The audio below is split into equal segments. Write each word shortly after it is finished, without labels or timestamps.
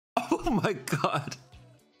Oh my god.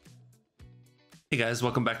 Hey guys,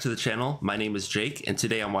 welcome back to the channel. My name is Jake, and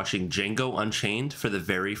today I'm watching Django Unchained for the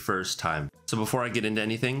very first time. So before I get into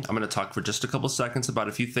anything, I'm going to talk for just a couple seconds about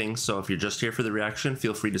a few things, so if you're just here for the reaction,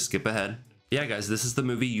 feel free to skip ahead. Yeah guys, this is the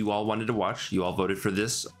movie you all wanted to watch. You all voted for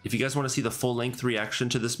this. If you guys want to see the full-length reaction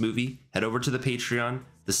to this movie, head over to the Patreon.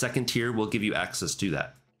 The second tier will give you access to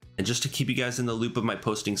that. And just to keep you guys in the loop of my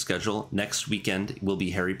posting schedule, next weekend will be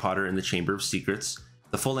Harry Potter and the Chamber of Secrets.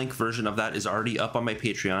 The full-length version of that is already up on my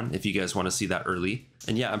Patreon if you guys want to see that early.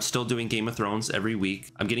 And yeah, I'm still doing Game of Thrones every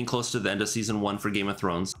week. I'm getting close to the end of season 1 for Game of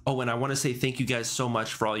Thrones. Oh, and I want to say thank you guys so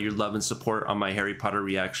much for all your love and support on my Harry Potter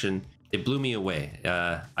reaction. It blew me away.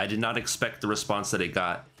 I did not expect the response that it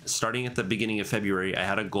got. Starting at the beginning of February, I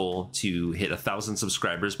had a goal to hit 1,000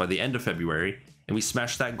 subscribers by the end of February, and we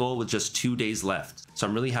smashed that goal with just 2 days left. So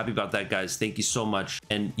I'm really happy about that, guys. Thank you so much.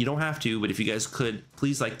 And you don't have to, but if you guys could,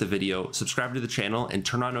 please like the video, subscribe to the channel, and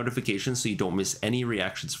turn on notifications so you don't miss any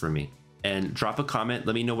reactions from me. And drop a comment.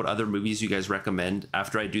 Let me know what other movies you guys recommend.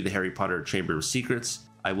 After I do the Harry Potter Chamber of Secrets,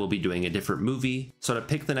 I will be doing a different movie. So to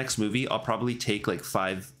pick the next movie, I'll probably take like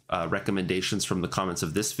 5 recommendations from the comments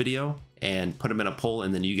of this video and put them in a poll,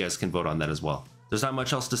 and then you guys can vote on that as well. There's not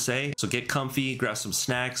much else to say, so get comfy, grab some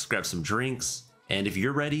snacks, grab some drinks, and if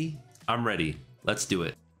you're ready, I'm ready. Let's do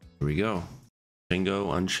it. Here we go.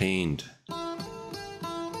 Django Unchained.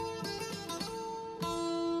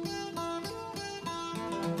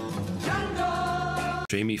 Django!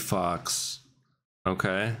 Jamie Foxx.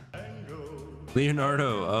 Okay.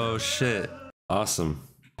 Leonardo. Oh shit. Awesome.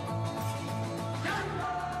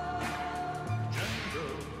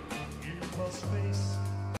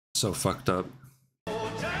 So fucked up.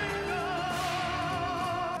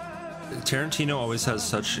 Tarantino always has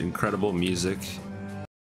such incredible music,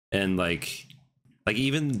 and like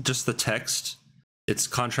even just the text, it's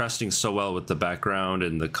contrasting so well with the background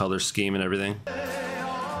and the color scheme and everything.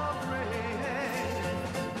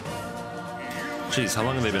 Jeez, how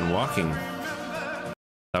long have they been walking?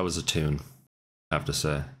 That was a tune, I have to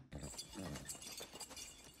say.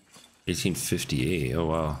 1858. Oh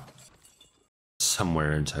wow.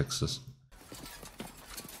 Somewhere in Texas.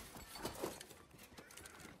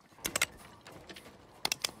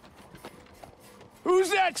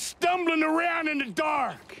 Who's that stumbling around in the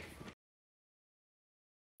dark?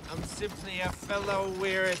 I'm simply a fellow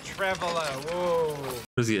weary traveler. Whoa.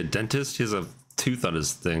 Is he a dentist? He has a tooth on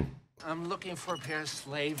his thing. I'm looking for a pair of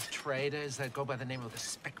slave traders that go by the name of the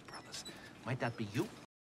Speck Brothers. Might that be you?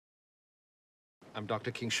 I'm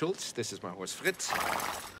Dr. King Schultz. This is my horse Fritz.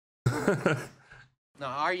 Now,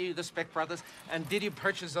 are you the Speck Brothers? And did you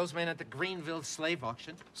purchase those men at the Greenville slave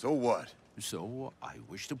auction? So what? So, I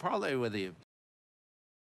wish to parley with you.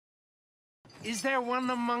 Is there one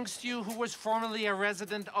amongst you who was formerly a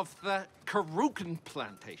resident of the Karukan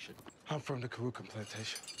plantation? I'm from the Karukan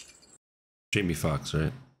plantation. Jamie Foxx,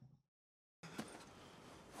 right?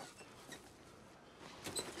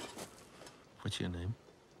 What's your name?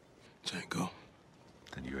 Django.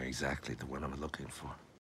 Then you're exactly the one I'm looking for.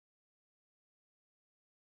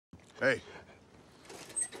 Hey,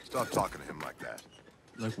 stop talking to him like that.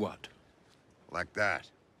 Like what? Like that.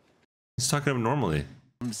 He's talking to him normally.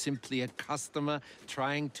 I'm simply a customer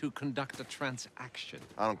trying to conduct a transaction.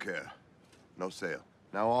 I don't care. No sale.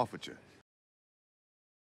 Now off with you.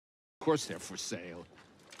 Of course they're for sale.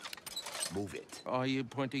 Move it. Are you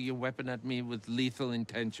pointing your weapon at me with lethal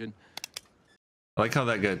intention? I like how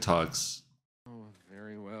that guy talks. Oh,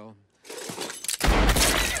 very well.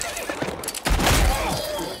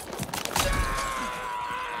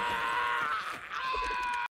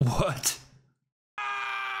 What?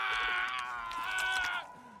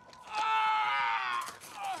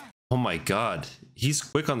 Oh my god. He's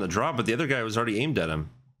quick on the draw, but the other guy was already aimed at him.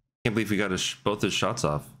 Can't believe he got both his shots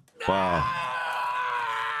off. Wow.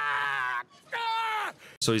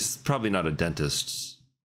 So he's probably not a dentist.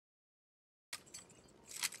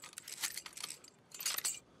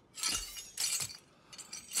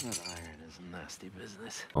 That iron is nasty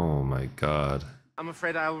business. Oh my god. I'm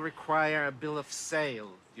afraid I will require a bill of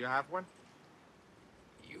sale. Do you have one?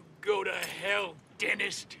 You go to hell,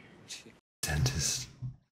 dentist. Dentist.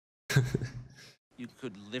 You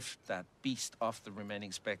could lift that beast off the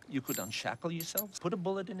remaining speck. You could unshackle yourself, put a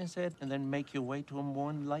bullet in his head, and then make your way to a more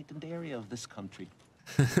enlightened area of this country.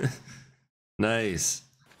 Nice.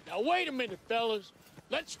 Now wait a minute, fellas.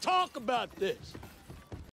 Let's talk about this.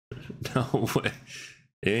 No way.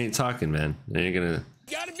 He ain't talking, man. He ain't gonna...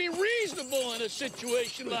 You gotta be reasonable in a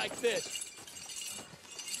situation like this.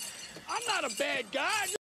 I'm not a bad guy.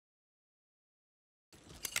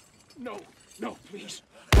 No, no, please.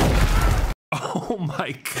 Oh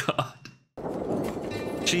my god.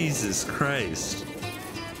 Jesus Christ.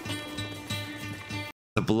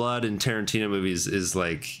 The blood in Tarantino movies is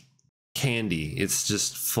like candy. It's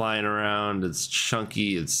just flying around. It's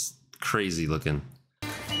chunky. It's crazy looking.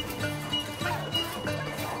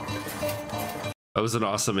 That was an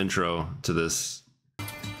awesome intro to this.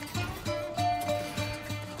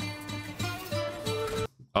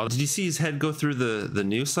 Oh, did you see his head go through the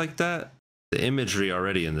noose like that? The imagery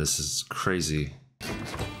already in this is crazy.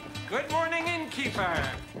 Good morning, innkeeper.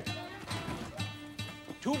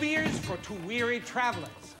 2 beers for 2 weary travelers.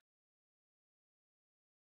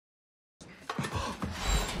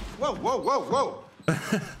 Whoa, whoa, whoa, whoa.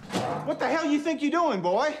 What the hell you think you're doing,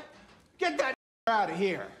 boy? Get that out of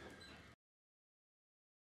here.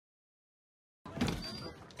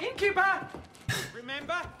 Innkeeper!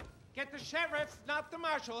 Remember, get the sheriff, not the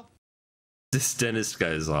marshal. This dentist guy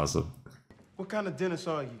is awesome. What kind of dentist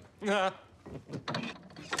are you?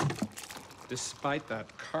 Despite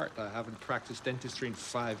that cart, I haven't practiced dentistry in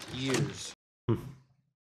 5 years.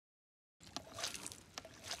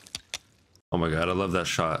 Oh my god, I love that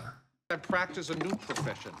shot. I practice a new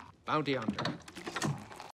profession, bounty hunter.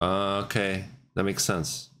 Okay, that makes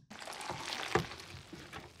sense.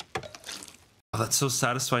 Oh, that's so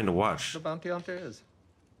satisfying to watch. The bounty hunter is.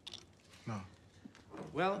 No.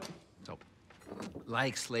 Well, so,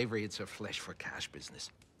 like slavery, it's a flesh for cash business.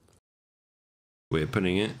 Way of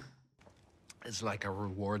putting it. It's like a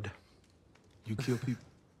reward. You kill people,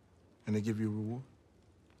 and they give you a reward?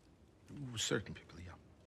 Certain people, yeah.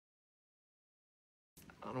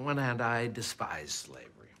 On the one hand, I despise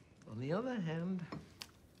slavery. On the other hand,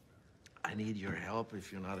 I need your help.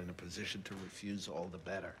 If you're not in a position to refuse, all the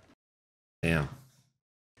better. Damn.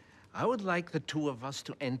 I would like the two of us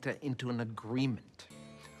to enter into an agreement.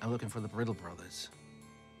 I'm looking for the Brittle brothers.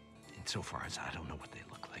 Insofar as I don't know what they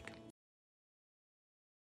look like.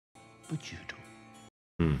 But you do.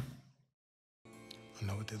 I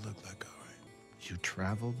know what they look like, all right. You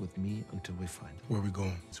travel with me until we find them. Where are we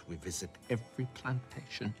going? So we visit every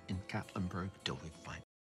plantation in Gatlinburg till we find them.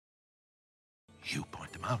 You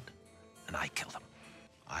point them out, and I kill them.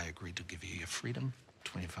 I agree to give you your freedom,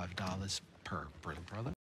 $25 per Brittle brother.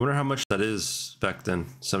 I wonder how much that is back then.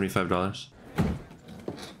 $75.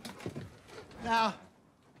 Now,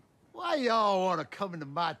 why y'all want to come into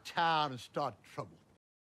my town and start trouble?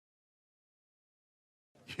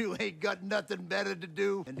 You ain't got nothing better to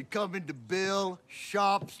do than to come into Bill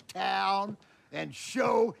Sharp's town and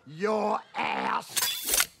show your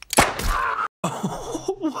ass.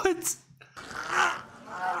 What?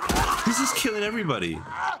 He's just killing everybody.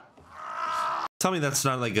 Tell me that's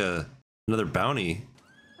not like another bounty.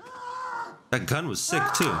 That gun was sick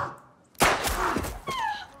too.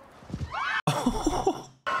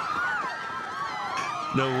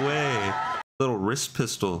 No way. Little wrist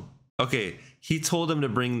pistol. Okay, he told him to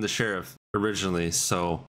bring the sheriff originally,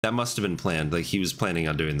 so that must have been planned. Like he was planning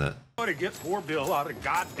on doing that. To get poor Bill out of the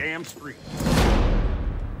goddamn street.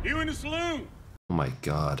 You in the saloon. Oh my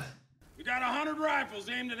god. We got 100 rifles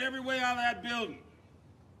aimed at every way out of that building.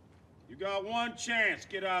 You got one chance.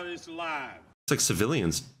 Get out of this alive. It's like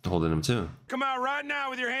civilians holding him too. Come out right now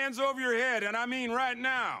with your hands over your head, and I mean right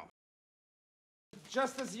now.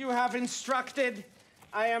 Just as you have instructed,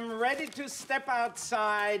 I am ready to step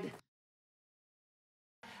outside.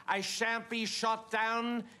 I shan't be shot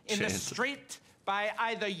down in the street by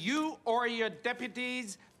either you or your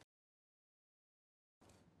deputies.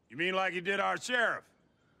 You mean like you did our sheriff?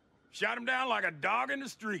 Shot him down like a dog in the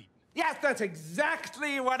street. Yes, that's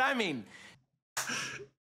exactly what I mean.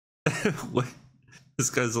 What? This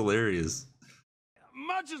guy's hilarious.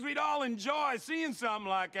 Much as we'd all enjoy seeing something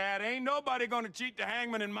like that, ain't nobody gonna cheat the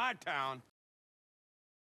hangman in my town.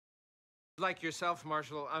 Like yourself,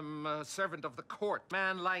 Marshal, I'm a servant of the court.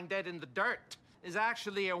 Man lying dead in the dirt is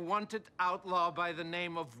actually a wanted outlaw by the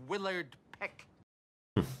name of Willard Peck.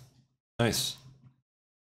 Nice.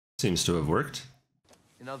 Seems to have worked.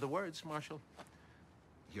 In other words, Marshal,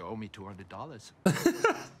 you owe me $200.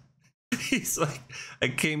 He's like, I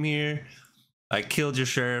came here, I killed your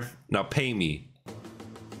sheriff, now pay me.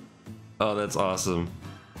 Oh, that's awesome.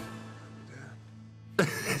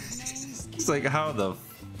 It's like, how the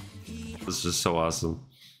It's just so awesome.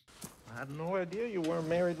 I had no idea you were a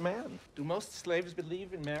married man. Do most slaves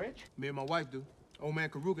believe in marriage? Me and my wife do. Old man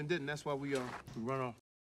Karugan didn't. That's why we run off.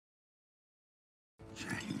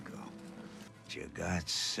 Django. You got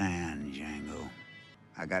sand, Django.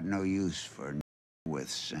 I got no use for with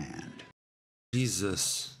sand.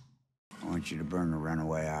 Jesus. I want you to burn the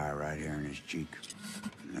runaway eye right here in his cheek.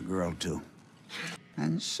 And the girl, too.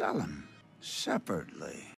 And sell them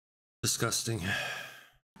separately. Disgusting.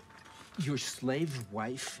 Your slave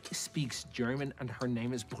wife speaks German and her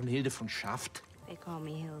name is Brunhilde von Schaft? They call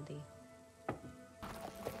me Hildy.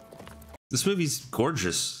 This movie's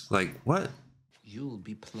gorgeous. Like, what? You'll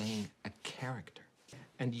be playing a character.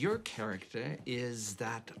 And your character is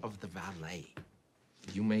that of the valet.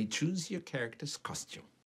 You may choose your character's costume.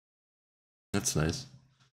 That's nice.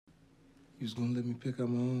 You was gonna let me pick out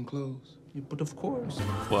my own clothes? Yeah, but of course.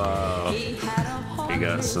 Wow. He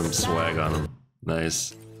got some swag on him.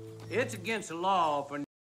 Nice. It's against the law for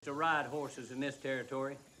to ride horses in this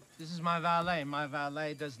territory. This is my valet. My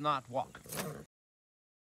valet does not walk.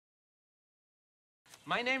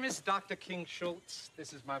 My name is Dr. King Schultz.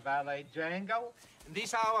 This is my valet, Django. And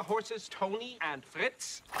these are our horses, Tony and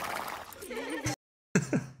Fritz.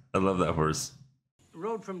 I love that horse.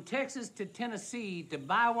 Rode from Texas to Tennessee to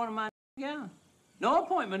buy one of my gowns. No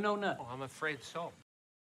appointment, no nothing. Oh, I'm afraid so.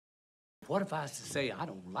 What if I was to say I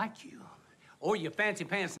don't like you? Or your fancy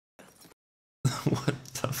pants? What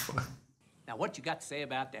the fuck? Now, what you got to say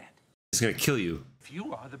about that? He's gonna kill you. If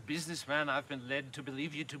you are the businessman I've been led to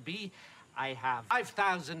believe you to be, I have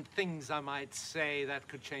 5,000 things I might say that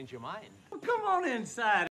could change your mind. Well, come on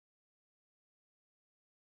inside.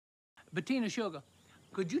 Bettina Sugar,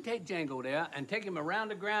 could you take Django there and take him around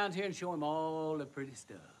the grounds here and show him all the pretty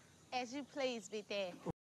stuff? As you please, Big Daddy.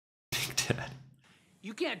 Big Dad.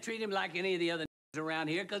 You can't treat him like any of the other around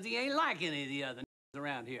here, because he ain't like any of the other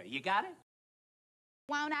around here. You got it?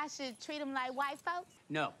 Why don't I should treat him like white folks?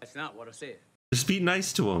 No, that's not what I said. Just be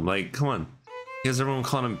nice to him. Like, come on. He has everyone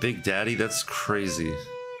calling him Big Daddy? That's crazy.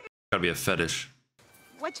 Gotta be a fetish.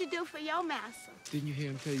 What you do for your master? Didn't you hear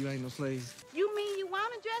him tell you I ain't no slave? You mean you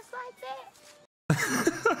want to dress like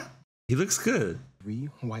that? He looks good. 3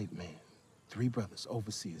 white men, 3 brothers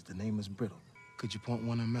overseas. The name is Brittle. Could you point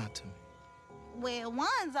one of them out to me? Well,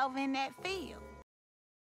 one's over in that field.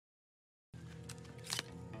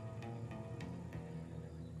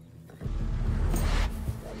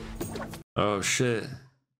 Oh shit.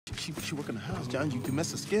 She work in the house, John. You can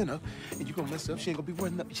mess her skin up, and you gonna mess her up. She ain't gonna be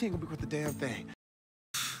worth nothing. She ain't gonna be worth the damn thing.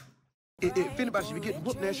 If anybody should be getting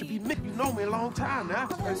whooped, there should be Mick. You know me a long time now.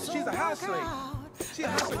 She's a house slave. She's a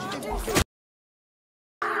house slave. She get whooped.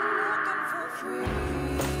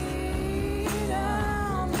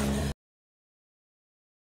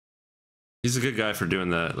 He's a good guy for doing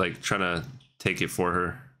that, like trying to take it for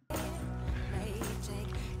her.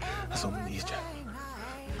 That's all we need, John.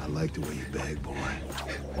 I like the way you bag, boy.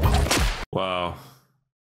 Wow.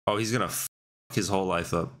 Oh, he's gonna f his whole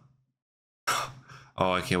life up.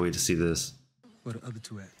 Oh, I can't wait to see this. Where the other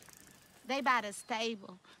 2 at? They by the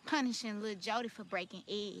stable, punishing little Jody for breaking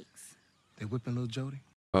eggs. They whipping little Jody?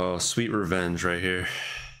 Oh, sweet revenge right here.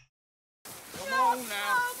 Come on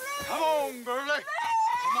now. Come on, Burley.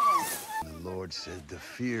 Come on. The Lord said the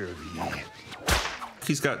fear of ye.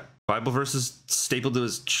 He's got Bible verses stapled to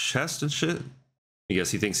his chest and shit. I guess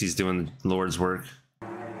he thinks he's doing the Lord's work.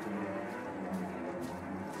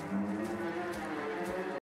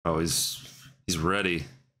 Oh, he's ready.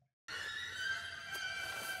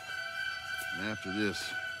 And after this,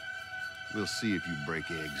 we'll see if you break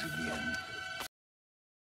eggs again.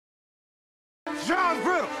 John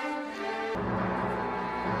Brittle!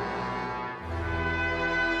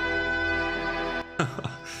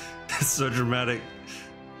 That's so dramatic.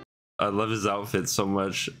 I love his outfit so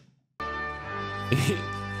much. You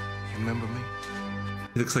remember me?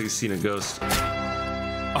 He looks like he's seen a ghost. Oh.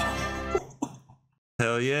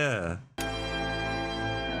 Hell yeah. I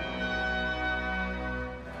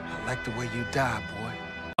like the way you die, boy.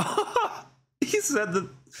 He said that.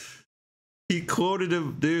 He quoted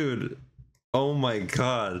him, dude. Oh my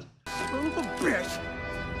god.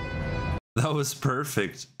 That was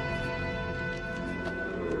perfect.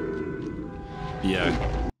 Yeah.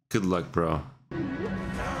 Good luck, bro.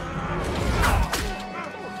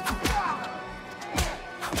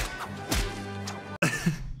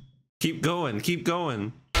 Keep going, keep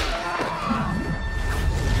going.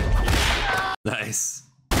 Nice.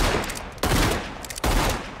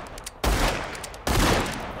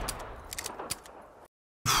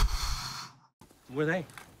 Where they?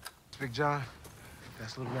 Big John,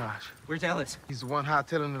 that's little Raj. Where's Ellis? He's the one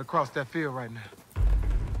hightailing it across that field right now.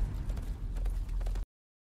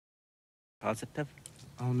 Positive?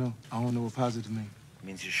 I don't know. I don't know what positive means.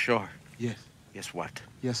 Means you're sure. Yes. Guess what?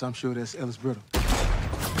 Yes, I'm sure that's Ellis Brittle.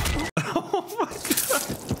 Oh my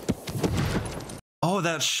god. Oh,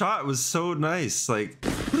 that shot was so nice. Like,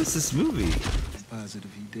 what is this movie?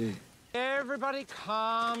 Positive he did. Everybody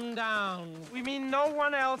calm down. We mean no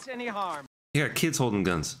one else any harm. You got kids holding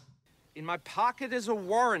guns. In my pocket is a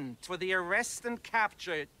warrant for the arrest and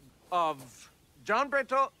capture of John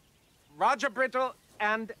Brittle, Roger Brittle,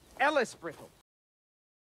 and Ellis Brittle.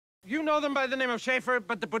 You know them by the name of Schaefer,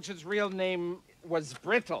 but the butcher's real name was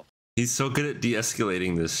Brittle. He's so good at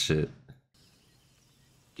de-escalating this shit.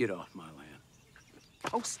 Get off my land.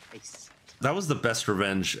 Oh, space. That was the best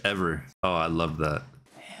revenge ever. Oh, I love that.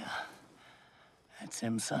 Yeah. That's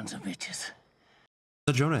them sons of bitches.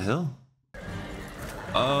 The Jonah Hill?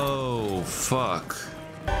 Oh, fuck.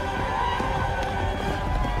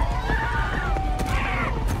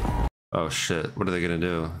 Oh, shit. What are they gonna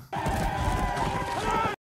do?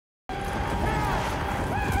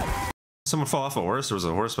 Someone fall off a horse, or was it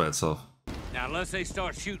a horse by itself? Now, unless they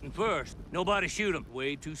start shooting first, nobody shoot them.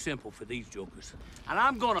 Way too simple for these jokers. And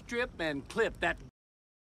I'm gonna strip and clip that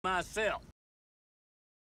myself.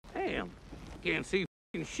 Damn, can't see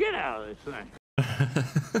f***ing shit out of this thing.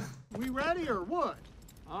 We ready or what?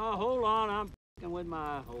 Oh, hold on, I'm f***ing with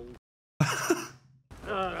my hole.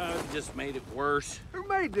 Just made it worse. Who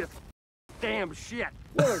made this Damn shit.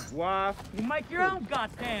 words, wife? You make your own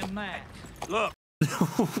goddamn match. Look.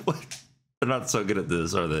 What? They're not so good at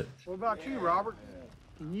this, are they? What about you, Robert?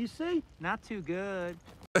 Can you see? Not too good.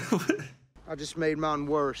 I just made mine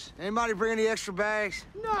worse. Anybody bring any extra bags?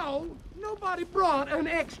 No, nobody brought an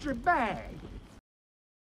extra bag.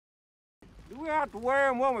 Do we have to wear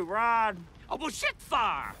them when we ride? Oh, well, shit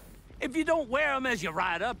fire. If you don't wear them as you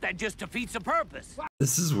ride up, that just defeats the purpose.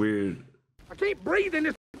 This is weird. I keep breathing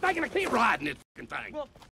this thing and I keep riding this thing. Well,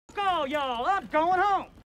 f*** all y'all. I'm going home.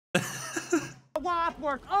 My wife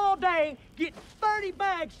worked all day getting 30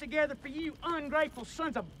 bags together for you ungrateful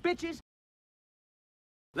sons of bitches.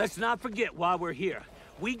 Let's not forget why we're here.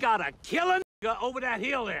 We gotta kill a nigga over that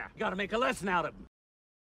hill there. Gotta make a lesson out of him.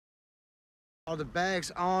 Are the bags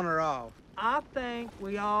on or off? I think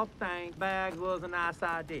we all think bags was a nice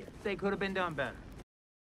idea. They could have been done better.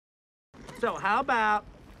 So how about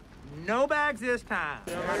no bags this time?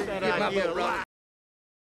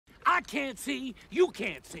 I can't see, you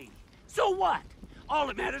can't see. So what? All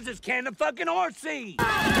that matters is can the fucking horse see?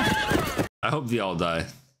 I hope they all die.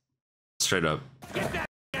 Straight up. Get that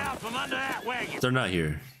out from under that wagon. They're not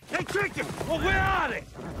here. They tricked him. Well, where are they?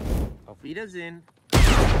 Auf Wiedersehen.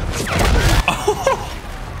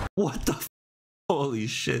 What the f? Holy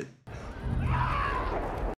shit.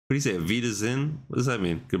 What do you say? Vita's in? What does that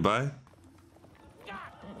mean? Goodbye?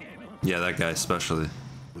 Yeah, that guy especially.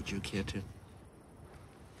 Would you care to?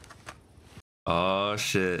 Oh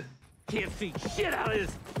shit. Can't see shit out of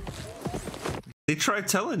this. They tried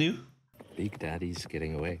telling you. Big Daddy's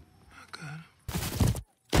getting away.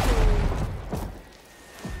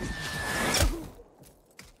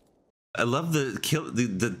 I love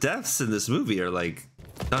the deaths in this movie are like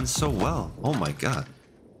done so well. Oh my god.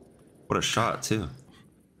 What a shot too.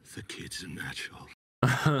 The kid's a natural.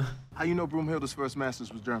 How you know Broomhilde's first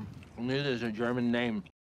masters was German? Brunhilde is a German name.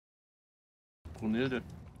 Brunhilde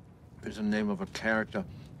is the name of a character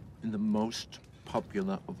in the most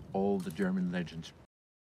popular of all the German legends.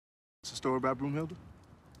 It's a story about Broomhilde?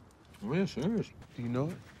 Oh, yes, there is. Do you know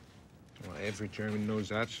it? Well, every German knows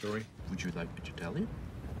that story. Would you like me to tell you?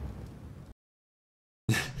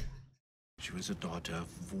 She was a daughter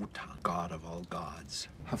of Wotan, god of all gods.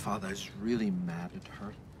 Her father is really mad at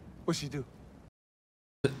her. What'd she do?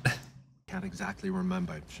 Can't exactly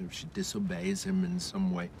remember. She disobeys him in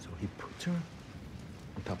some way. So he puts her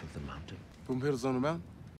on top of the mountain. Broomhilde's on the mountain?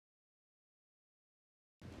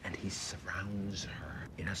 And he surrounds her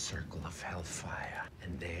in a circle of hellfire.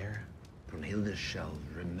 And there, Brunhilde shall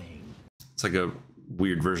remain. It's like a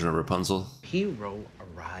weird version of Rapunzel. Hero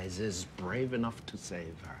arises brave enough to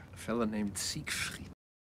save her. A fella named Siegfried.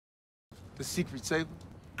 The secret saver?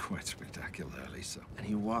 Quite spectacularly so. And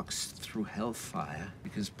he walks through hellfire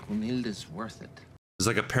because Brunhilde's worth it. There's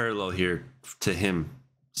like a parallel here to him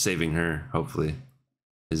saving her, hopefully.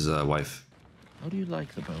 His wife. How do you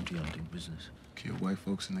like the bounty hunting business? Kill white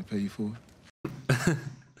folks and they pay you for it?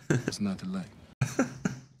 It's not the like.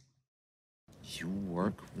 You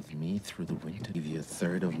work with me through the winter, give you a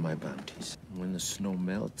third of my bounties. When the snow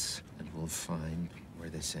melts, and we'll find where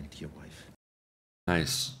they sent your wife.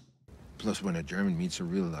 Nice. Plus, when a German meets a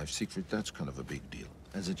real-life Siegfried, that's kind of a big deal.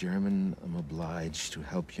 As a German, I'm obliged to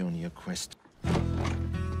help you on your quest.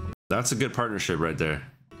 That's a good partnership right there.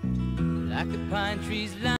 Like the pine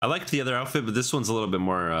trees line. I liked the other outfit, but this one's a little bit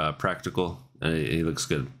more practical. And he looks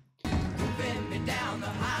good. Moving me down the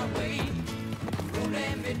highway.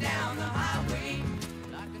 Rolling me down the highway.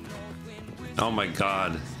 Like a north wind. Oh my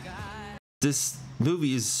god. This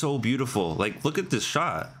movie is so beautiful. Like, look at this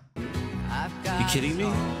shot. You kidding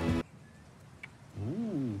me?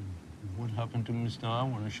 Ooh, what happened to Mr. I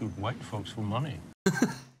want to shoot white folks for money?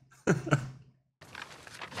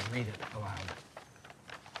 Read it aloud.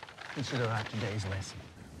 Consider that today's lesson.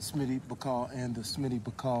 Smitty Bacall and the Smitty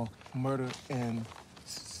Bacall murder and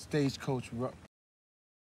stagecoach.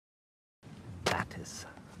 That is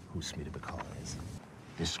who Smitty Bacall is.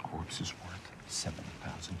 This corpse is worth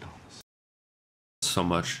 $70,000. So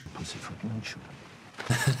much. Pussyfoot, don't shoot him.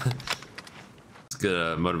 It's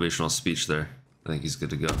good motivational speech there. I think he's good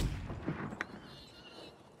to go.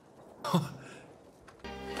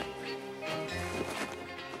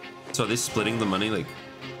 So are they splitting the money like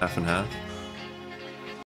half and half?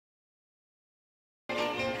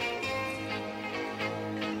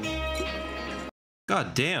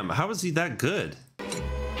 God damn, how is he that good?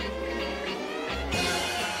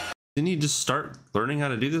 Didn't he just start learning how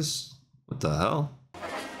to do this? What the hell?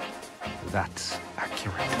 That's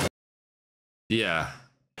accurate. Yeah.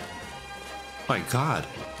 My God.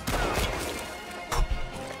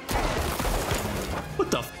 What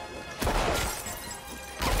the f?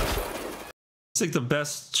 It's like the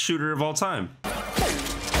best shooter of all time.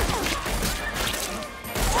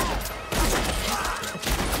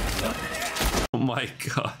 Oh my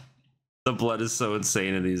God. The blood is so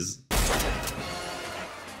insane in these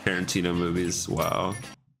Tarantino movies. Wow.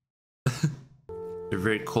 A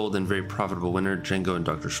very cold and very profitable winter, Django and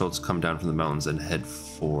Dr. Schultz come down from the mountains and head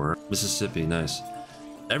for Mississippi. Nice.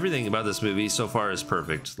 Everything about this movie so far is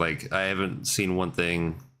perfect. Like, I haven't seen one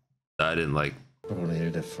thing that I didn't like.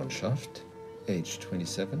 Brunhilde von Schaft, age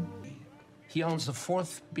 27. He owns the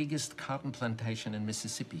 4th biggest cotton plantation in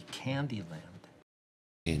Mississippi, Candyland.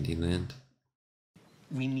 Candyland?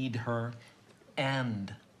 We need her,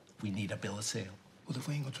 and we need a bill of sale. Well, if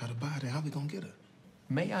we ain't gonna try to buy her, how we gonna get her?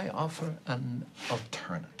 May I offer an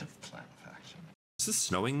alternative plan of action? Is it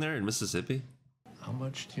snowing there in Mississippi? How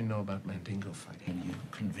much do you know about Mandingo fighting? Can you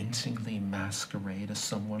convincingly masquerade as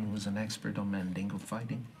someone who's an expert on Mandingo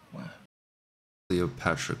fighting? Wow.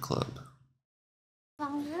 Cleopatra Club.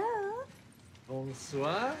 Bonjour.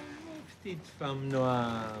 Bonsoir, petite femme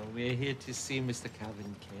noire. We're here to see Mr.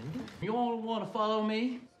 Calvin Candy. You all want to follow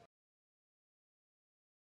me?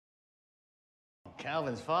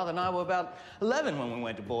 Calvin's father and I were about 11 when we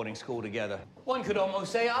went to boarding school together. One could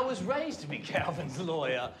almost say I was raised to be Calvin's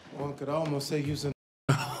lawyer. One could almost say you was an...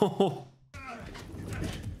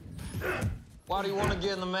 Why do you want to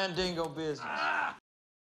get in the Mandingo business?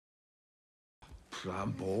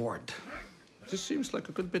 I'm bored. This seems like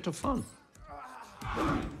a good bit of fun.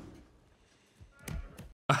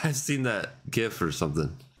 I've seen that GIF or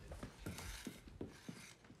something.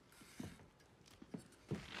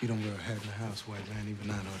 You don't wear a hat in the house, white man. Even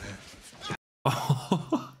I know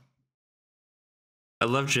that. I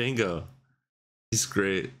love Django. He's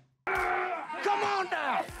great. Come on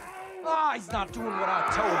now! Ah, he's not doing what I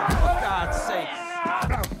told him, for God's sake.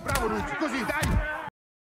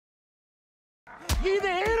 You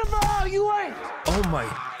either hit him or you ain't. Oh my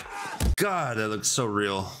God, that looks so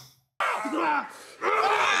real.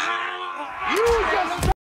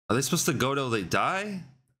 Are they supposed to go till they die?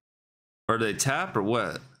 Or do they tap or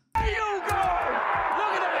what? There you go! Look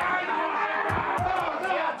at that!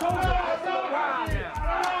 I told you that's so right.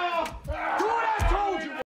 Do what I told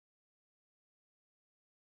you.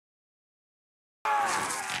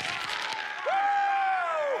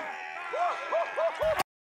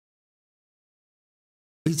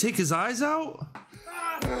 Did he take his eyes out?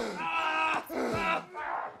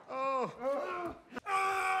 Oh.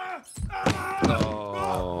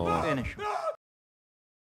 Finish.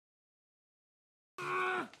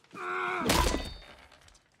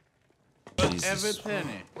 Jesus. Every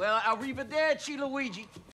penny. Well, arrivederci, Luigi.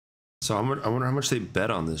 So I wonder how much they bet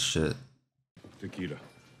on this shit. Tequila.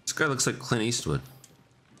 This guy looks like Clint Eastwood.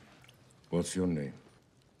 What's your name?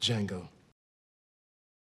 Django.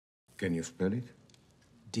 Can you spell it?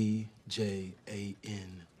 D-J-A-N-G-O.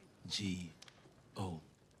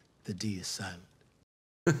 The D is silent.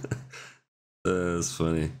 That's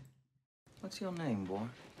funny. What's your name, boy?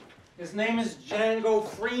 His name is Django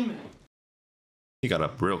Freeman. He got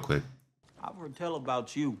up real quick. I've heard tell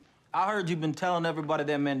about you. I heard you've been telling everybody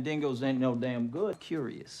that Mandingos ain't no damn good.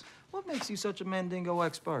 Curious. What makes you such a Mandingo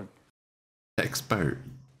expert? Expert.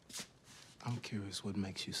 I'm curious what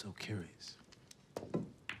makes you so curious.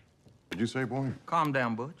 What'd you say, boy? Calm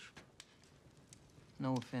down, Butch.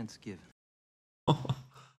 No offense given.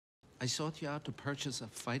 I sought you out to purchase a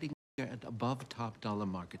fighting gear at above top dollar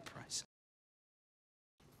market price.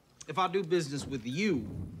 If I do business with you,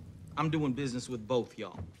 I'm doing business with both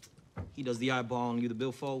y'all. He does the eyeball and you the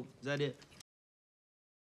billfold. Is that it?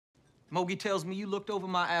 Mogi tells me you looked over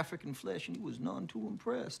my African flesh and you was none too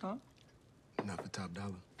impressed, huh? Not for top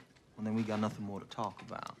dollar. Well, then we got nothing more to talk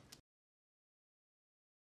about.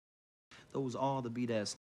 Those are the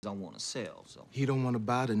beat-ass I want to sell, so... He don't want to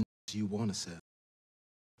buy the you want to sell.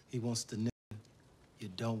 He wants the nigga you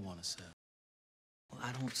don't want to sell. Well,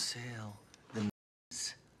 I don't sell the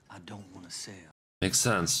niggas I don't want to sell. Makes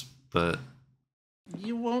sense, but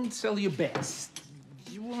You won't sell your best.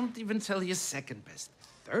 You won't even sell your second best.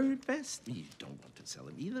 Third best? You don't want to sell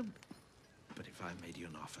him either. But if I made you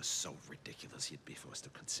an offer so ridiculous you'd be forced to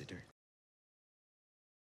consider.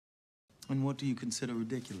 And what do you consider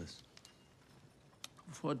ridiculous?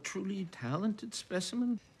 For a truly talented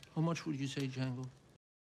specimen? How much would you say, Django?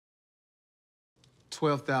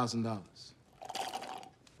 $12,000. Well,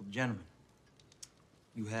 gentlemen,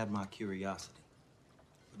 you had my curiosity,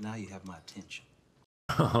 but now you have my attention.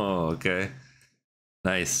 oh, okay.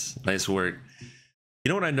 Nice work. You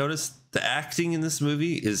know what I noticed? The acting in this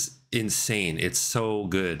movie is insane. It's so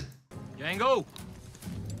good. Django!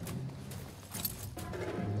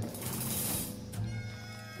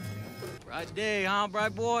 Bright day, huh,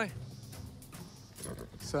 bright boy?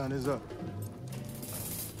 Sun is up.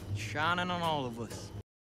 Shining on all of us.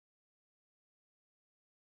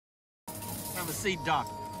 Have a seat, Doc.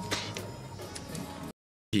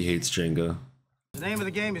 He hates Django. The name of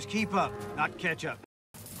the game is keep up, not catch up.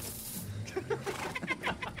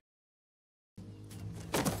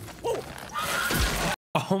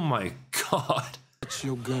 Oh my god. It's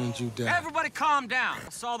your guns, you die. Everybody calm down. I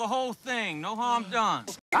saw the whole thing. No harm done.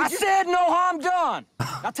 I said no harm done.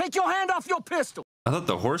 Now take your hand off your pistol. I thought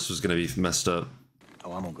the horse was gonna be messed up.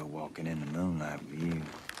 Oh, I'm gonna go walking in the moonlight with you.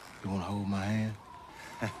 You wanna hold my hand?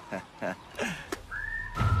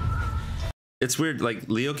 It's weird, like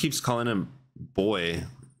Leo keeps calling him boy,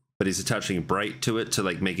 but he's attaching bright to it to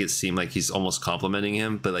like make it seem like he's almost complimenting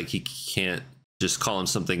him, but like he can't just call him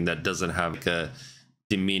something that doesn't have like a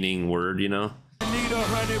demeaning word, you know? Need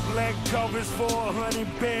 100 black covers for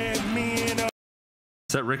 100 bad men.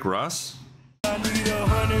 Is that Rick Ross? I need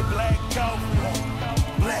 100 black coffee.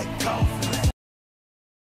 Black coffee.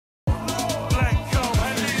 Black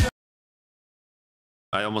coffee.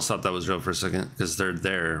 I almost thought that was real for a second because they're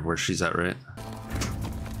there where she's at, right?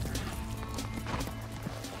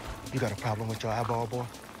 You got a problem with your eyeball, boy?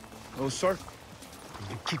 Oh, sir.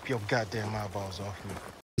 You keep your goddamn eyeballs off me.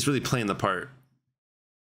 He's really playing the part.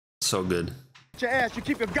 So good. Your ass, you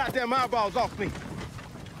keep your goddamn eyeballs off me.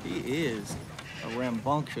 He is a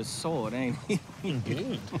rambunctious sword, ain't he?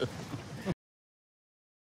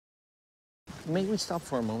 May we stop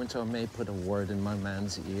for a moment so I may put a word in my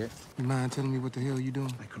man's ear? You mind telling me what the hell you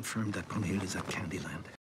doing? I confirmed that Brunhilde at Candyland.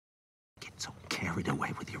 Get so carried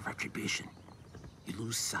away with your retribution. You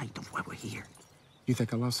lose sight of why we're here. You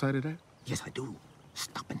think I lost sight of that? Yes, I do.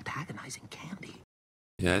 Stop antagonizing Candy.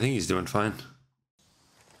 Yeah, I think he's doing fine.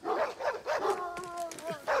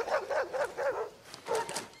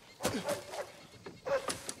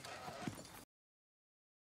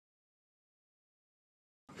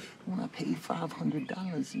 When I pay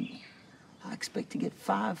 $500, I expect to get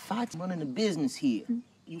 5 fights running a business here.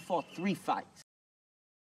 You fought 3 fights.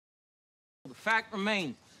 The fact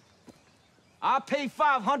remains, I pay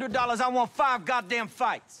 $500, I want 5 goddamn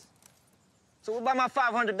fights. So what about my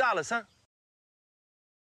 $500, huh?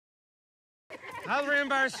 I'll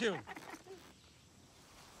reimburse you.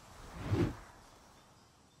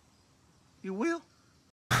 You will?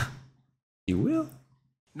 You will?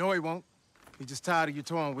 No, he won't. He's just tired of you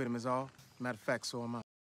toying with him is all. Matter of fact, so am I.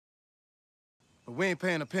 But we ain't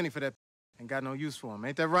paying a penny for that. Ain't got no use for him.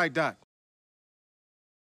 Ain't that right, Doc?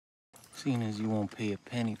 Seeing as you won't pay a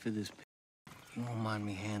penny for this, you won't mind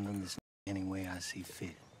me handling this any way I see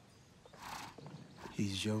fit.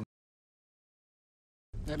 He's your...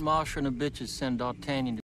 That Marshal and the bitches send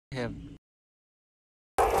D'Artagnan to heaven.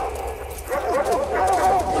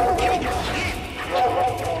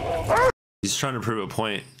 He's trying to prove a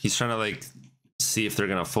point. He's trying to like see if they're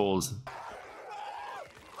gonna fold.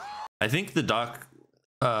 I think the doc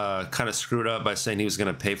kind of screwed up by saying he was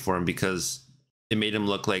gonna pay for him because it made him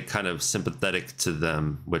look like kind of sympathetic to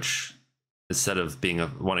them, which instead of being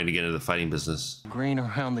wanting to get into the fighting business. Green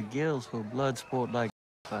around the gills for a blood sport like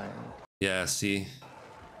fire. Yeah, see.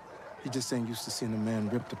 He just ain't used to seeing a man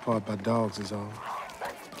ripped apart by dogs is all.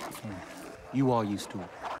 You all used to it.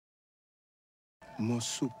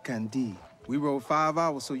 Mosu Kandi. We rode 5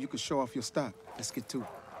 hours so you could show off your stock. Let's get to it.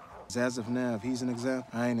 As of now, if he's an example,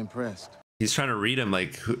 I ain't impressed. He's trying to read him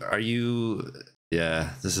like, are you... Yeah,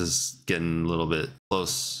 this is getting a little bit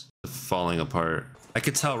close to falling apart. I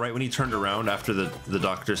could tell right when he turned around after the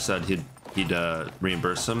doctor said he'd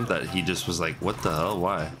reimburse him that he just was like, what the hell,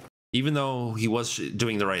 why? Even though he was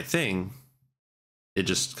doing the right thing, it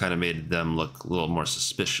just kind of made them look a little more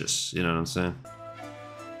suspicious. You know what I'm saying?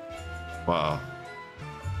 Wow.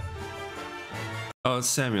 Oh, it's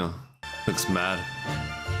Samuel. Looks mad.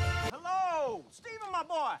 Hello, Stephen, my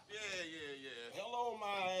boy.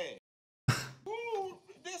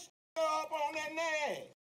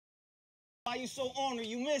 Why you so ornery?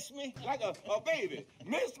 You miss me? Like a baby.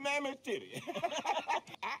 Miss Mammy Titty.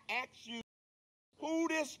 I asked you, who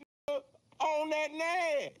this on that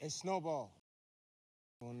nag? Hey, Snowball.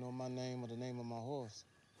 You wanna know my name or the name of my horse?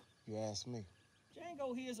 You ask me.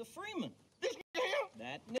 Django here is a Freeman. This here?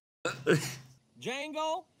 That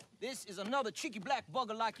Django, this is another cheeky black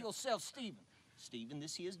bugger like yourself, Steven. Steven,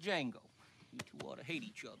 this here's Django. You two ought to hate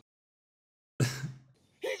each other.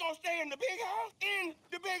 He gonna stay in the big house? In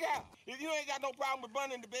the big house. If you ain't got no problem with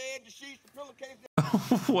burning the bed, the sheets, the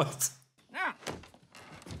pillowcases. What? Now,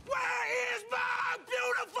 where is my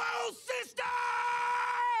beautiful sister?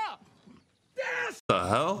 Yes! The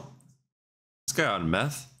hell? This guy on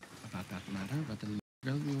meth? About that matter, about the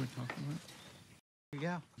girl we were talking about?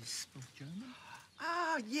 Yeah. You spoke German?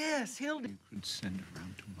 Ah, yes, Hilda. You could send her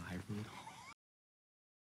around to my room.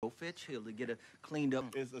 Go fetch Hilda, get her cleaned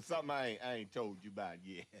up. It's something I ain't told you about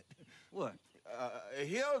yet. What?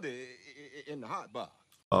 Hilda in the hot box.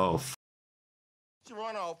 Oh, She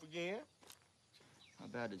run off again. How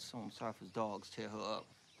bad did some surface dogs tear her up?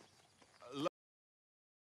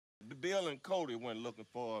 The Bill and Cody went looking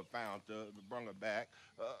for her, found her, brought her back.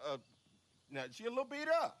 Now, she a little beat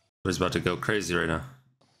up. he's about to go crazy right now.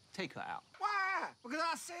 Take her out. Why? Because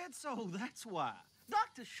I said so, that's why.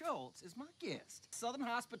 Dr. Schultz is my guest. Southern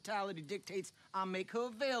hospitality dictates I make her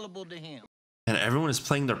available to him. And everyone is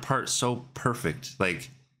playing their part so perfect. Like,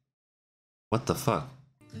 what the fuck?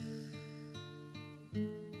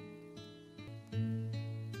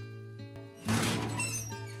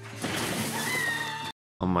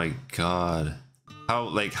 Oh my god.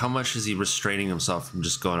 How much is he restraining himself from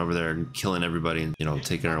just going over there and killing everybody and, you know,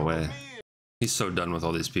 taking her away? He's so done with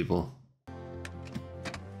all these people.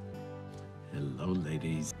 Hello,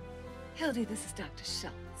 ladies. Hildy, this is Dr.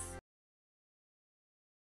 Schultz.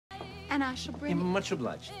 And I shall bring... Much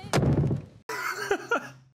obliged.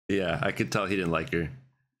 Yeah, I could tell he didn't like her.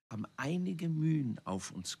 Haben einige Mühen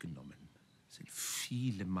auf uns genommen, sind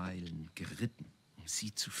viele Meilen geritten,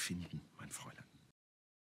 Sie zu finden, mein Fräulein.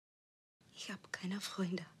 Ich habe keine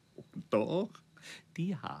Freunde. Doch,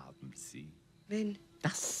 die haben Sie. Wen?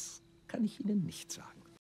 Das kann ich Ihnen nicht sagen.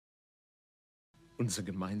 Unser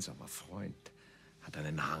gemeinsamer Freund hat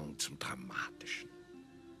einen Hang zum Dramatischen.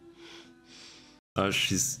 Oh,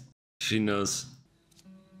 she knows.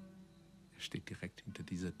 Steht direkt hinter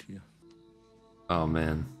dieser Tür. Oh,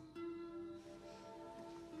 man.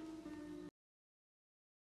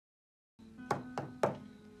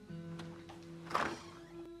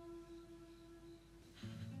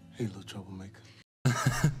 Hey, little troublemaker.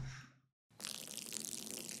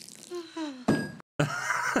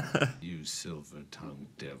 You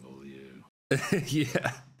silver-tongued devil, you.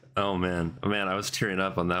 Yeah. Oh, man. Oh, man, I was tearing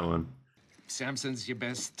up on that one. Samson's your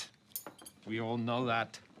best. We all know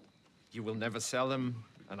that. You will never sell him,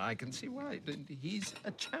 and I can see why. He's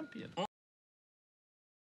a champion.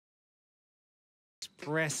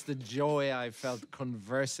 Express the joy I felt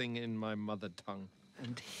conversing in my mother tongue.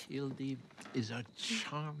 And Hildy is a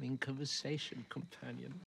charming conversation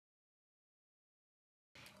companion.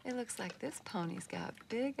 It looks like this pony's got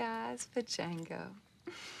big eyes for Django.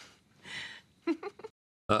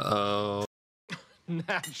 Uh-oh.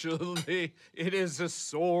 Naturally, it is a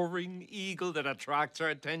soaring eagle that attracts our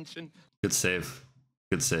attention. Good save.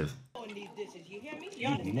 Good save. You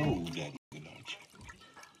know that, don't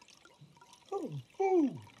you?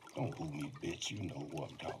 Ooh. Don't fool me, bitch. You know what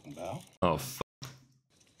I'm talking about. Oh, fuck.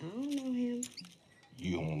 I don't know him.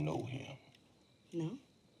 You don't know him. No.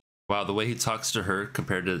 Wow, the way he talks to her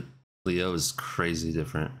compared to Leo is crazy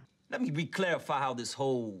different. Let me clarify how this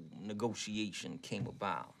whole negotiation came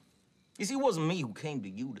about. You see, it wasn't me who came to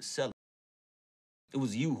you to sell it. It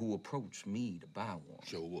was you who approached me to buy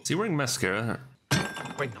one. Is he wearing mascara?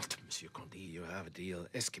 Why not, Monsieur Condé? You have a deal.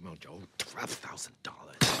 Eskimo Joe,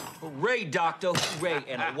 $12,000. Hooray, Doctor, hooray,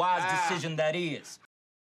 and a wise decision that is.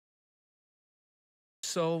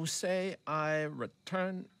 So say I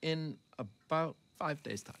return in about 5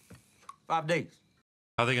 days' time. 5 days.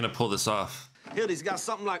 How are they gonna pull this off? Hildy's got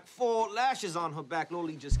something like 4 lashes on her back.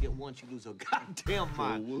 Loli just get one, she lose her goddamn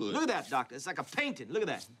mind. Look at that, Doctor. It's like a painting. Look at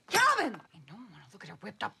that. Calvin! I don't want to look at her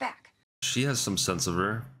whipped up back. She has some sense of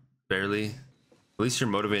her. Barely. At least you're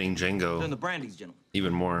motivating Django. Then the brandies, gentlemen.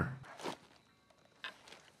 Even more.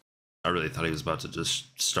 I really thought he was about to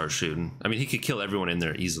just start shooting. I mean, he could kill everyone in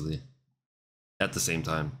there easily. At the same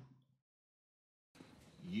time.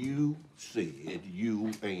 You said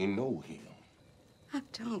you ain't know him. I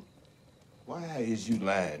don't. Why is you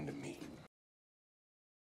lying to me?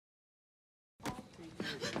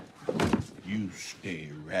 You stay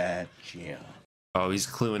right here. Oh, he's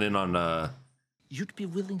cluing in on, You'd be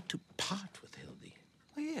willing to part with Hildy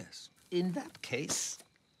Oh, yes. In that case,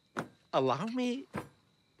 allow me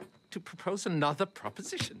to propose another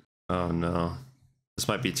proposition. Oh no, this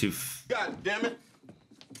might be too. God damn it.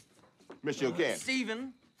 Miss your cat.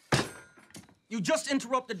 Stephen, you just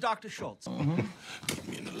interrupted Dr. Schultz. Meet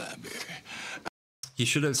me in the library. He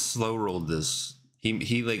should have slow rolled this.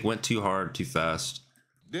 He like went too hard, too fast.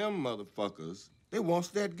 Them motherfuckers, they wants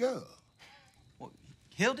that girl. What,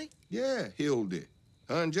 Hildy? Yeah, Hildy.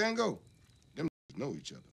 Her and Django, them know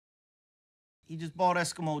each other. He just bought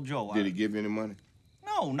Eskimo Joe. Did he give you any money?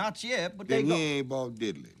 No, not yet, but Then they he go. ain't bought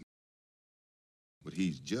diddly. But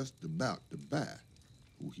he's just about to buy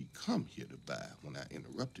who he come here to buy when I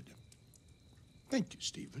interrupted him. Thank you,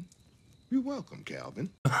 Stephen. You're welcome, Calvin.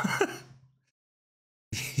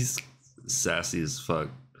 He's sassy as fuck.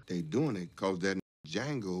 They doing it because that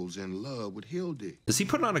Django's in love with Hildy. Is he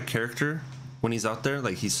putting on a character when he's out there?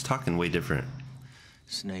 Like, he's talking way different.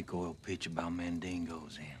 Snake oil pitch about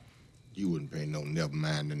Mandingos in. You wouldn't pay no never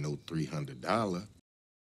mind to no $300.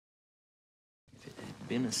 If it had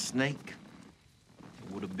been a snake,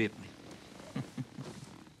 it would have bit me.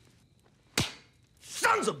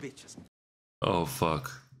 Sons of bitches! Oh,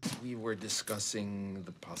 fuck. We were discussing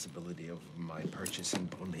the possibility of my purchase in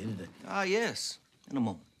Brunhilde. Ah, yes. In a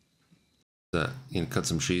moment. That, you know, cut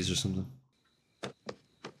some cheese or something?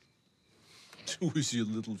 Who is your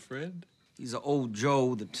little friend? He's an old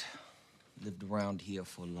Joe that lived around here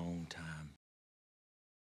for a long time.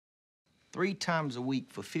 3 times a week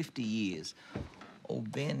for 50 years,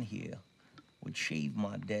 old Ben here would shave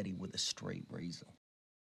my daddy with a straight razor.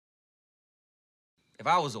 If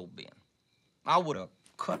I was old Ben, I would have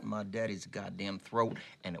cut my daddy's goddamn throat,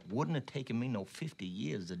 and it wouldn't have taken me no 50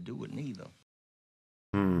 years to do it neither.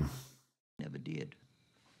 Never did.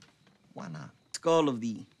 Why not? Skull of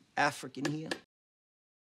the African here.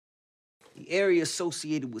 The area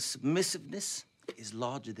associated with submissiveness is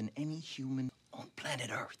larger than any human on planet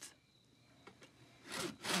Earth.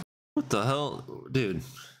 What the hell? Dude,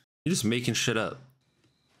 you're just making shit up.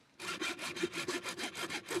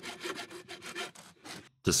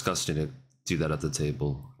 Disgusting to do that at the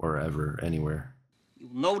table or ever, anywhere.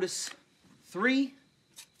 You'll notice 3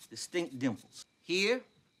 distinct dimples. Here,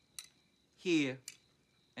 here,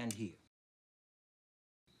 and here.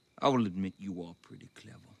 I will admit you are pretty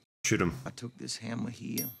clever. Shoot him. I took this hammer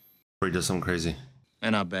here, Or he does something crazy.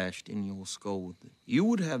 and I bashed in your skull with it. You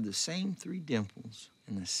would have the same 3 dimples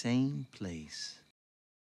in the same place.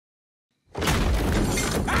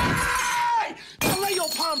 Hey! Don't lay your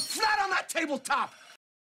palm flat on that tabletop!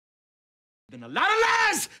 Been a lot of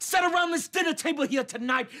lies said around this dinner table here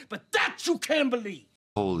tonight, but that you can't believe.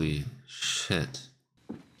 Holy shit.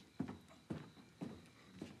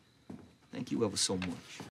 Thank you ever so much.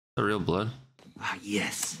 The real blood? Ah,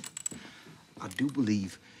 yes. I do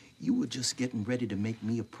believe you were just getting ready to make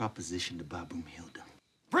me a proposition to buy Broomhilda.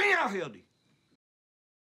 Bring out Hildy!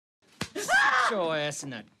 Sit your ass in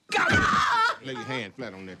that goddamn... Lay your hand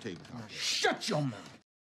flat on that table. Shut your mouth.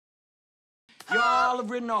 Y'all have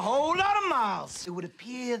ridden a whole lot of miles. It would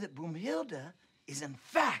appear that Broomhilda is, in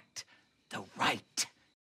fact, the right.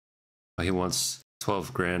 Oh, he wants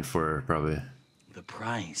 12 grand for her, probably. The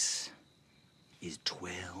price is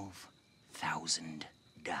 $12,000.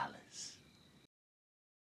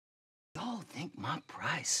 Y'all think my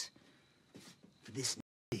price for this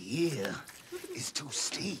here is too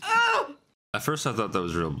steep. Oh! At first I thought that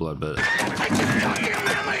was real blood, but... Take this goddamn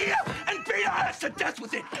hammer here and beat our ass to death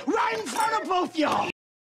with it, right in front of both y'all!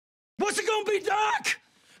 What's it gonna be, Doc?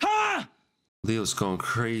 Huh? Leo's going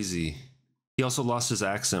crazy. He also lost his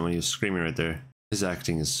accent when he was screaming right there. His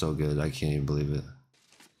acting is so good, I can't even believe it.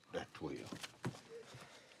 That 12.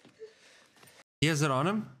 He has it on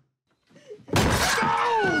him?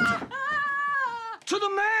 Sold! To the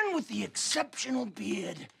man with the exceptional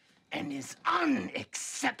beard and his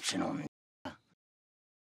unexceptional...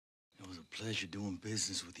 It was a pleasure doing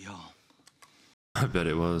business with y'all. I bet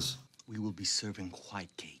it was. We will be serving white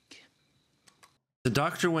cake. The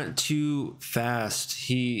doctor went too fast.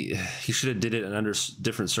 He should have did it under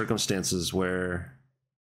different circumstances where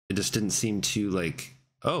it just didn't seem too like,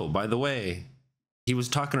 oh, by the way, he was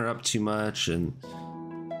talking her up too much, and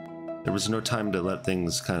there was no time to let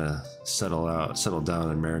things kind of settle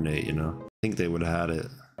down and marinate, you know? I think they would have had it.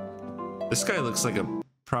 This guy looks like a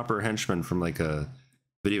proper henchman from like a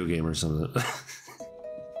video game or something.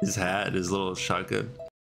 His hat, his little shotgun.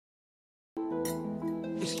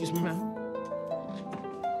 Excuse me, ma'am.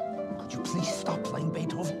 Could you please stop playing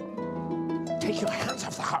Beethoven? Take your hands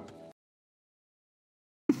off the harp.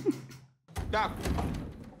 Doc,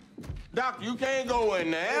 you can't go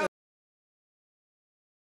in there.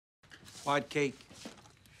 White cake.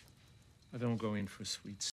 I don't go in for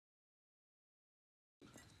sweets.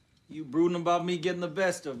 You brooding about me getting the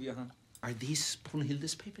best of you, huh? Are these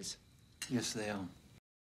Brunhilde's papers? Yes, they are.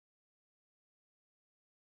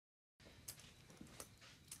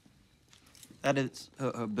 That is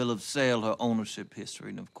her bill of sale, her ownership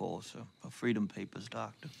history, and of course, her freedom papers,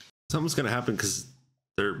 Doctor. Something's gonna happen because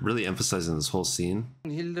they're really emphasizing this whole scene.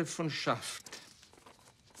 Brunhilde von Schaft.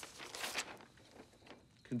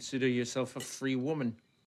 Consider yourself a free woman.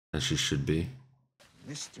 As she should be.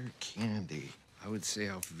 Mr. Candy, I would say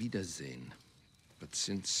auf Wiedersehen. But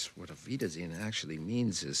since what auf Wiedersehen actually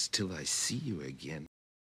means is till I see you again.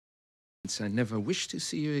 Since I never wish to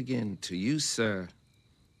see you again, to you, sir,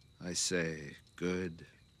 I say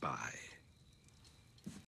goodbye.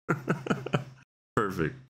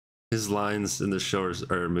 Perfect. His lines in the show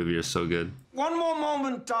or movie are so good. One more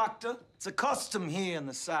moment, Doctor. It's a custom here in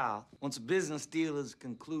the South. Once a business deal is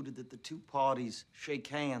concluded that the two parties shake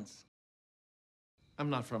hands.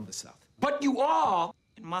 I'm not from the South. But you are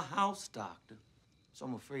in my house, Doctor. So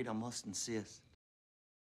I'm afraid I must insist.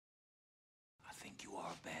 I think you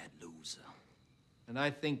are a bad loser. And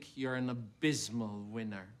I think you're an abysmal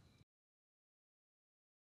winner.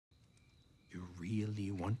 You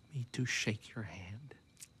really want me to shake your hand?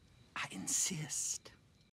 I insist.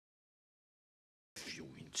 If you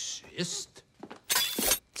insist.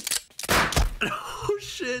 Oh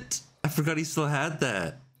shit! I forgot he still had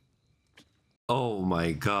that. Oh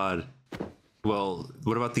my god. Well,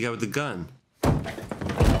 what about the guy with the gun?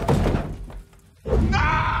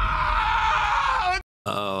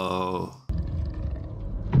 Oh.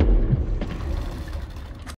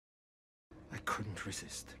 I couldn't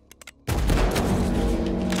resist.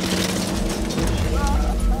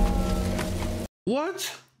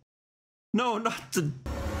 What? No, not the...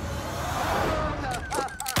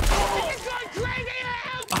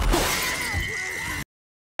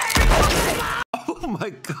 Oh my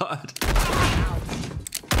god.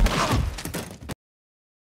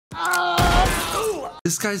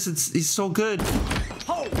 This guy's, he's so good.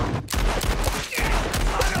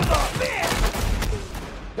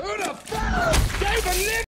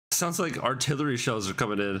 Sounds like artillery shells are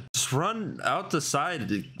coming in. Just run out the side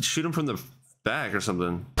to shoot him from the back or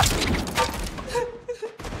something.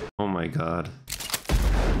 Oh my god.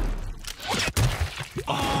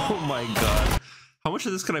 Oh my god. How much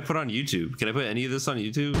of this can I put on YouTube? Can I put any of this on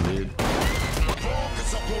YouTube, dude?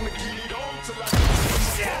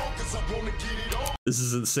 This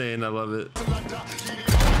is insane. I love it.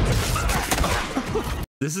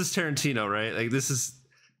 This is Tarantino, right? Like, this is...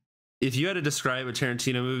 If you had to describe a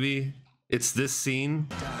Tarantino movie, it's this scene.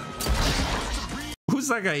 Who's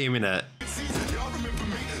that guy aiming at?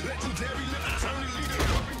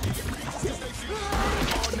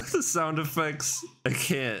 The sound effects. I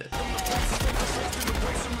can't.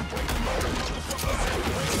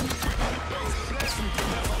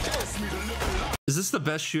 Is this the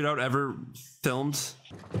best shootout ever filmed?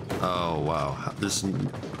 Oh, wow. This...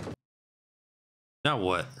 Now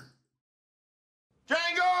what?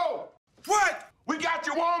 Django! What? We got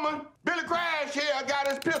your woman. Billy Crash here got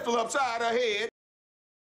his pistol upside her head.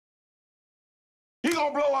 He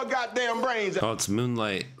gonna blow her goddamn brains out. Oh, it's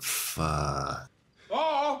Moonlight. Fuck.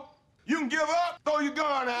 Oh, you can give up, throw your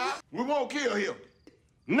gun out. We won't kill him.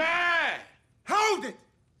 Nah! Hold it!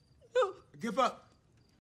 Give up.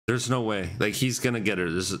 There's no way. Like, he's gonna get her.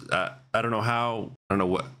 This is, I don't know how. I don't know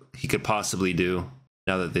what he could possibly do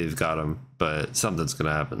now that they've got him, but something's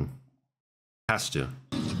gonna happen. Has to.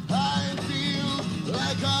 I feel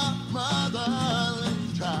like a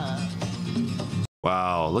motherless child.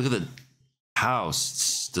 Wow, look at the house.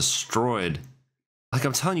 It's destroyed. Like,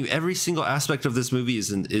 I'm telling you, every single aspect of this movie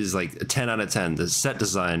is like a 10 out of 10. The set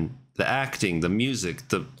design, the acting, the music,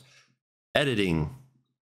 the editing,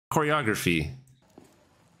 choreography.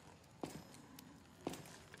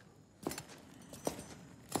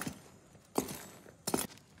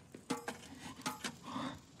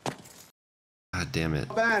 God damn it.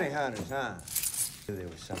 Bounty hunters, huh? Knew there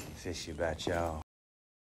was something fishy about y'all.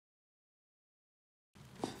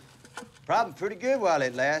 Probably pretty good while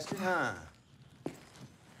it lasted, huh?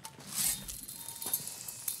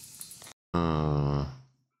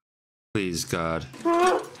 Please, God.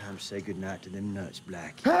 Time to say goodnight to them nuts,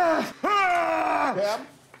 Black. Oh,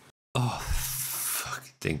 fuck.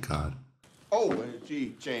 Thank God. Oh, and if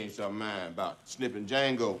she changed her mind about snipping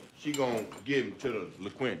Django, she gonna give him to the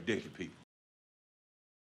LeQuint Dickey people.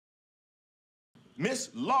 Miss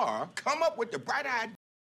Laura come up with the bright idea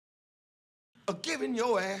of giving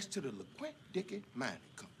your ass to the LeQuint Dickey Mining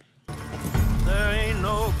Company. There ain't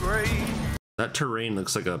no grave. That terrain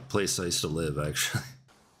looks like a place I used to live, actually.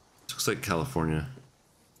 Looks like California.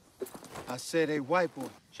 I said a white boy.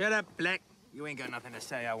 Shut up, Black. You ain't got nothing to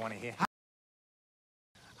say I want to hear.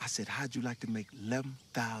 I said, how'd you like to make $11,000?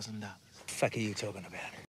 Fuck are you talking about?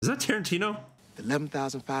 Is that Tarantino? The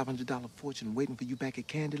 $11,500 fortune waiting for you back at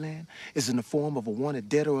Candyland is in the form of a wanted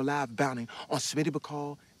dead or alive bounty on Smitty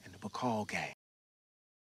Bacall and the Bacall gang.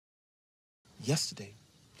 Yesterday,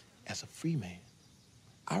 as a free man,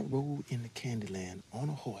 I rode into Candyland on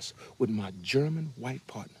a horse with my German white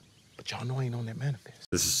partner. But y'all know I ain't on that manifest.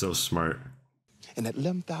 This is so smart. And that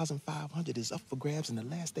 $11,500 is up for grabs, and the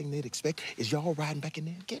last thing they'd expect is y'all riding back in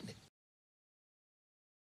there and getting it.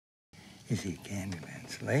 Is he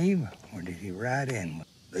Candyman's slave, or did he ride in?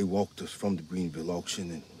 They walked us from the Greenville auction,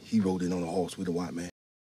 and he rode in on a horse with a white man.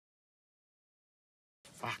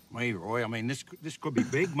 Fuck me, Roy. I mean, this could be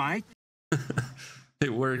big, mate.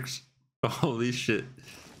 It works. Holy shit.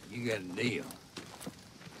 You got a deal.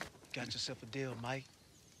 Got yourself a deal, Mike.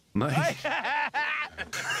 Mike.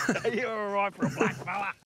 You're all right for a black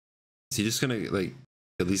fella. Is he just gonna, like,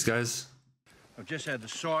 kill these guys? I've just had the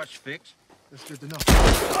sauce fixed. That's good to know.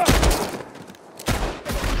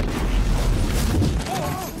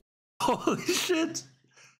 Holy shit.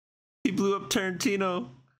 He blew up Tarantino.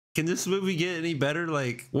 Can this movie get any better?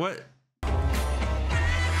 Like, what?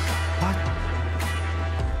 What?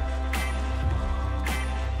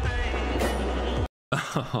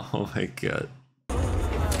 Oh my god.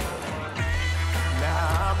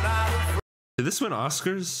 Did this win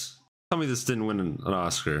Oscars? Tell me this didn't win an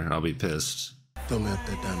Oscar. I'll be pissed. Don't melt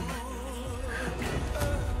that dynamite.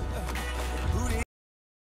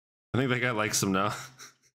 I think that guy likes him now.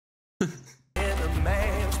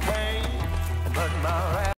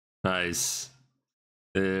 Nice.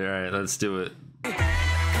 All right, let's do it.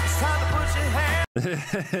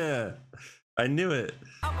 I knew it.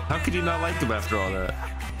 How could you not like him after all that?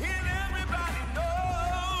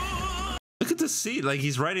 Look at the seat. Like,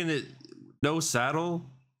 he's riding it, no saddle.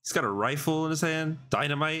 He's got a rifle in his hand.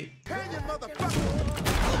 Dynamite.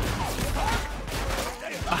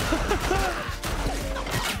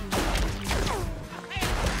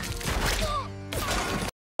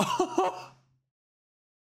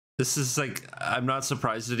 This is like, I'm not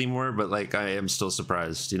surprised anymore, but like, I am still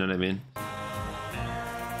surprised. You know what I mean?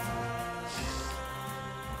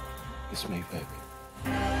 It's me, baby.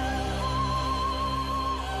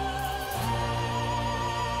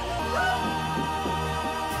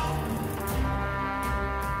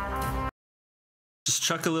 Just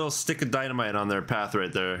chuck a little stick of dynamite on their path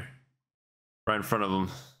right there. Right in front of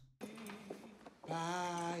them.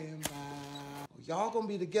 By and by. Y'all gonna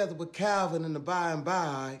be together with Calvin in the by and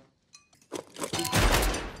by.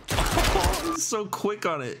 Oh, so quick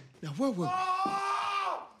on it. Now, where were we?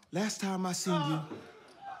 Last time I seen you,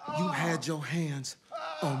 you had your hands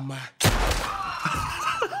on my...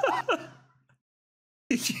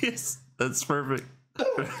 Yes, that's perfect.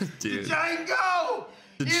 Dude. Django!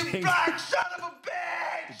 The You Django. black son of a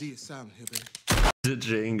bitch! The D is silent here, baby. The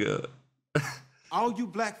Django. All you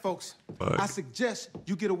black folks, Fuck. I suggest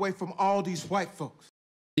you get away from all these white folks.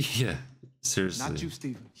 Yeah, seriously. Not you,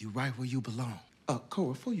 Stephen. You right where you belong.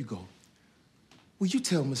 Cora, before you go, will you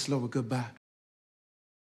tell Miss Laura goodbye?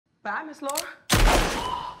 Bye, Miss Laura.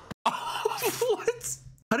 What?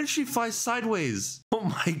 How did she fly sideways? Oh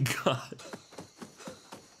my god.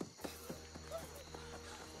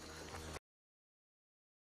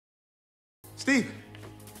 Stephen,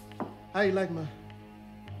 how you like my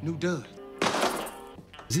new dud?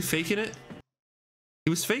 Is he faking it? He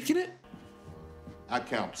was faking it? I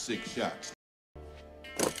count 6 shots.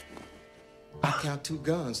 I count 2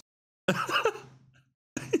 guns.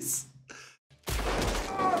 Nice.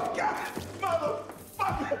 Oh, God,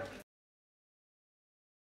 motherfucker!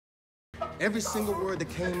 Every single word that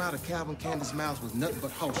came out of Calvin Candy's mouth was nothing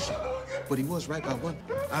but horse shit. But he was right by one.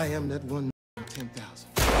 I am that one 10,000.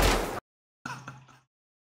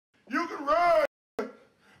 You can run,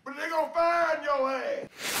 but they gonna find your ass.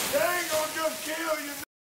 They ain't gonna just kill you.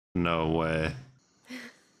 No way.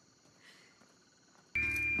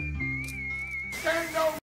 Ain't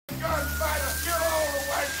no gunfighter. Kill all the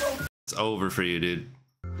white folks. It's over for you, dude.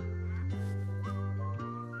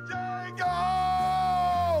 Django!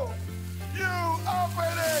 You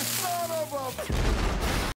uppity son of a...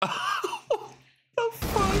 The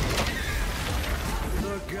fuck?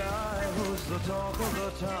 The guy who's the talk of the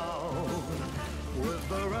town with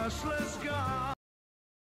the restless guy.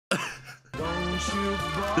 Don't you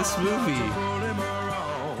This movie. pull him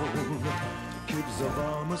around. Keeps the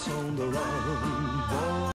vomits on the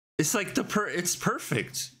run. It's like it's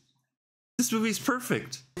perfect. This movie's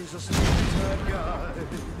perfect. He's a sweetheart guy.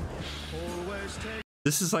 Always take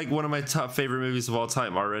This is like one of my top favorite movies of all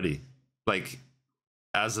time already. Like,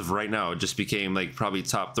 as of right now, it just became like probably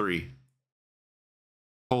top 3.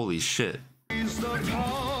 Holy shit. He's the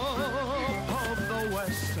top of the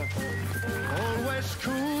West, always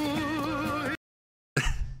cool.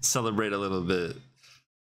 Celebrate a little bit.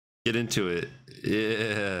 Get into it.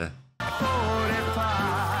 Yeah.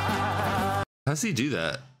 45. How's he do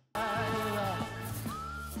that?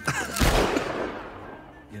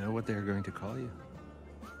 You know what they're going to call you?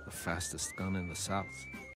 The fastest gun in the South.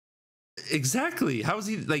 Exactly. How is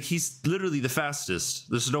he? Like, he's literally the fastest.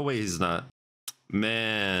 There's no way he's not.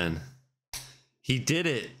 Man. He did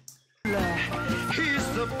it. He's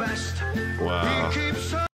the best. Wow. He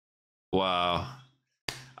keeps Wow.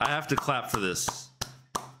 I have to clap for this.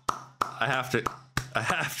 I have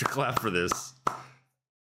to clap for this.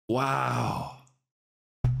 Wow.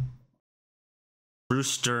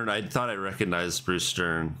 Bruce Stern. I thought I recognized Bruce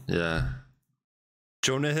Stern. Yeah.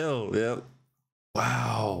 Jonah Hill. Yep.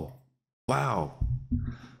 Wow. Wow.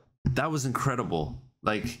 That was incredible.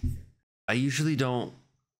 Like, I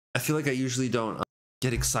feel like I usually don't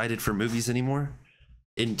get excited for movies anymore.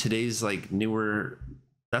 In today's like newer,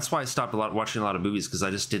 that's why I stopped watching a lot of movies, because I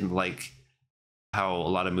just didn't like how a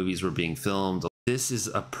lot of movies were being filmed. This is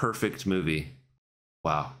a perfect movie.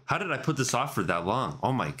 Wow. How did I put this off for that long?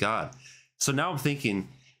 Oh my God. So now I'm thinking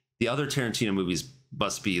the other Tarantino movies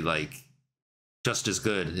must be like just as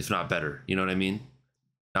good, if not better. You know what I mean?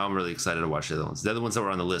 Now I'm really excited to watch the other ones. The other ones that were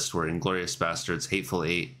on the list were Inglourious Bastards, Hateful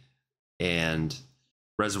Eight, and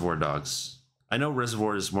Reservoir Dogs. I know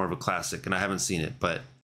Reservoir is more of a classic, and I haven't seen it, but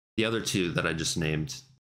the other two that I just named,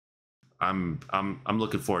 I'm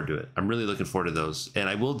looking forward to it. I'm really looking forward to those, and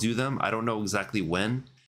I will do them. I don't know exactly when.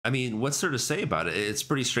 I mean, what's there to say about it? It's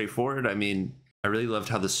pretty straightforward. I mean, I really loved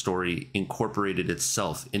how the story incorporated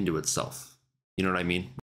itself into itself. You know what I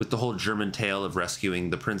mean? With the whole German tale of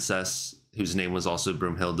rescuing the princess, whose name was also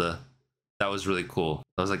Broomhilda. That was really cool.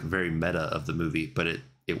 That was like very meta of the movie, but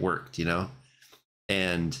it worked, you know?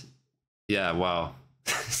 And yeah, wow.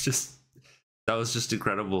 It's just, that was just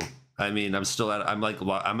incredible. I mean, I'm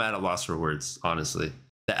at a loss for words, honestly.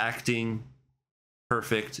 The acting,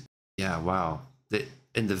 perfect. Yeah, wow.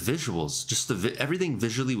 And the visuals, just everything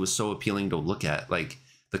visually was so appealing to look at. Like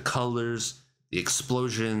the colors, the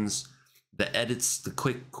explosions, the edits, the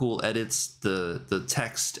quick, cool edits, the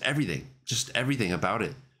text, everything, just everything about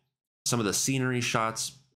it. Some of the scenery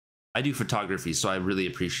shots. I do photography, so I really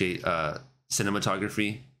appreciate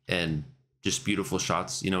cinematography and just beautiful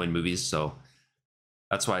shots, you know, in movies. So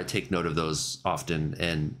that's why I take note of those often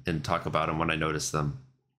and talk about them when I notice them.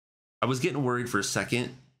 I was getting worried for a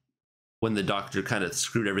second when the doctor kind of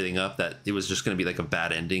screwed everything up, that it was just going to be like a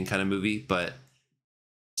bad ending kind of movie, but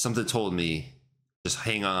something told me, just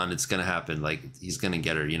hang on, it's going to happen. Like, he's going to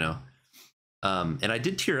get her, you know? And I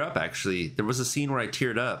did tear up, actually. There was a scene where I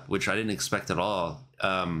teared up, which I didn't expect at all.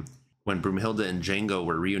 When Broomhilda and Django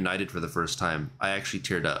were reunited for the first time, I actually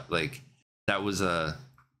teared up. Like, that was a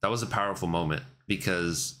powerful moment,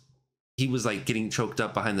 because he was like getting choked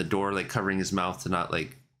up behind the door, like covering his mouth to not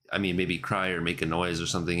like, I mean, maybe cry or make a noise or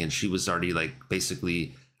something. And she was already like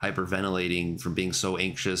basically hyperventilating from being so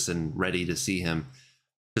anxious and ready to see him.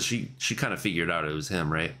 Because she kind of figured out it was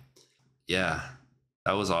him, right? Yeah,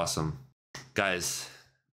 that was awesome. Guys,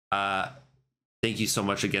 thank you so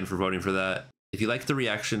much again for voting for that. If you like the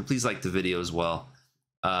reaction, please like the video as well.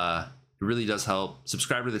 It really does help.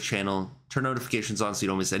 Subscribe to the channel, turn notifications on so you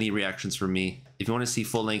don't miss any reactions from me. If you want to see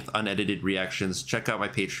full-length unedited reactions, check out my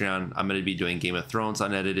Patreon. I'm going to be doing Game of Thrones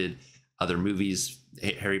unedited, other movies,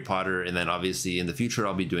 Harry Potter, and then obviously in the future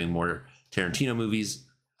I'll be doing more Tarantino movies,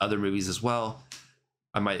 other movies as well.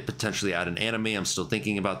 I might potentially add an anime. I'm still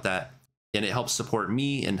thinking about that. And it helps support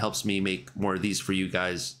me and helps me make more of these for you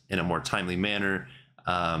guys in a more timely manner.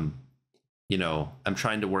 You know, I'm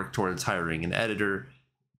trying to work towards hiring an editor.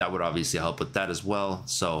 That would obviously help with that as well.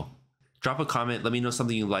 So drop a comment. Let me know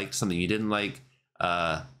something you liked, something you didn't like,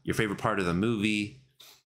 your favorite part of the movie,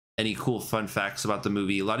 any cool fun facts about the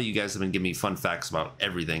movie. A lot of you guys have been giving me fun facts about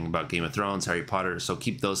everything, about Game of Thrones, Harry Potter. So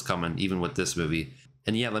keep those coming, even with this movie.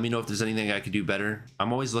 And yeah, let me know if there's anything I could do better.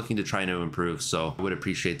 I'm always looking to try to improve, so I would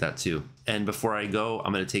appreciate that too. And before I go,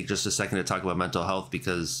 I'm going to take just a second to talk about mental health,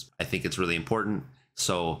 because I think it's really important.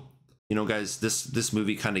 So, you know, guys, this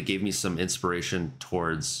movie kind of gave me some inspiration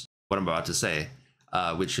towards what I'm about to say,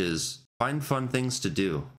 which is find fun things to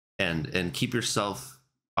do and keep yourself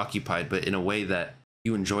occupied, but in a way that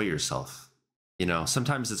you enjoy yourself. You know,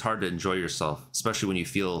 sometimes it's hard to enjoy yourself, especially when you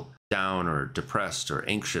feel down or depressed or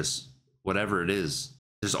anxious. Whatever it is,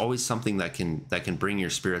 there's always something that can bring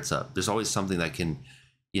your spirits up. There's always something that can,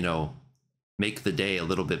 you know, make the day a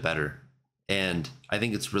little bit better. And I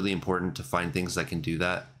think it's really important to find things that can do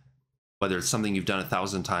that. whether it's something you've done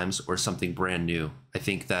 1,000 times or something brand new. I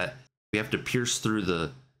think that we have to pierce through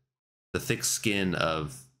the thick skin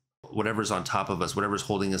of whatever's on top of us, whatever's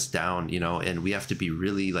holding us down, you know, and we have to be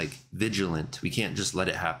really like vigilant. We can't just let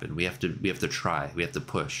it happen. We have to try, we have to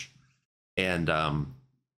push. And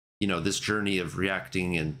you know, this journey of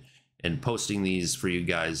reacting and posting these for you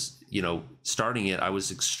guys, you know, starting it, I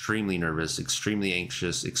was extremely nervous, extremely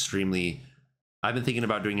anxious, I've been thinking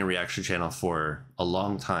about doing a reaction channel for a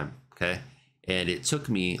long time, okay? And it took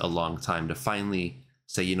me a long time to finally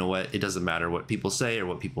say, you know what, it doesn't matter what people say or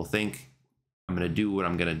what people think. I'm going to do what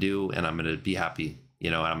I'm going to do, and I'm going to be happy, you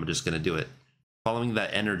know, and I'm just going to do it. Following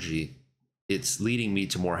that energy, it's leading me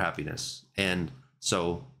to more happiness. And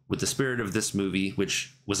so with the spirit of this movie,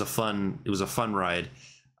 which was a fun ride,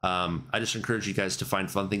 I just encourage you guys to find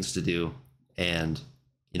fun things to do, and,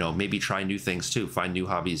 you know, maybe try new things too. Find new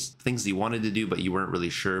hobbies, things that you wanted to do, but you weren't really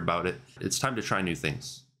sure about it. It's time to try new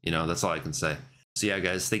things. You know, that's all I can say. So yeah,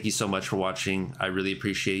 guys, thank you so much for watching. I really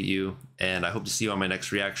appreciate you, and I hope to see you on my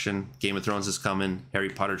next reaction. Game of Thrones is coming. Harry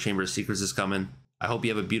Potter Chamber of Secrets is coming. I hope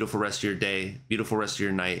you have a beautiful rest of your day, beautiful rest of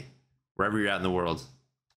your night, wherever you're at in the world.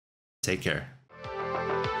 Take care.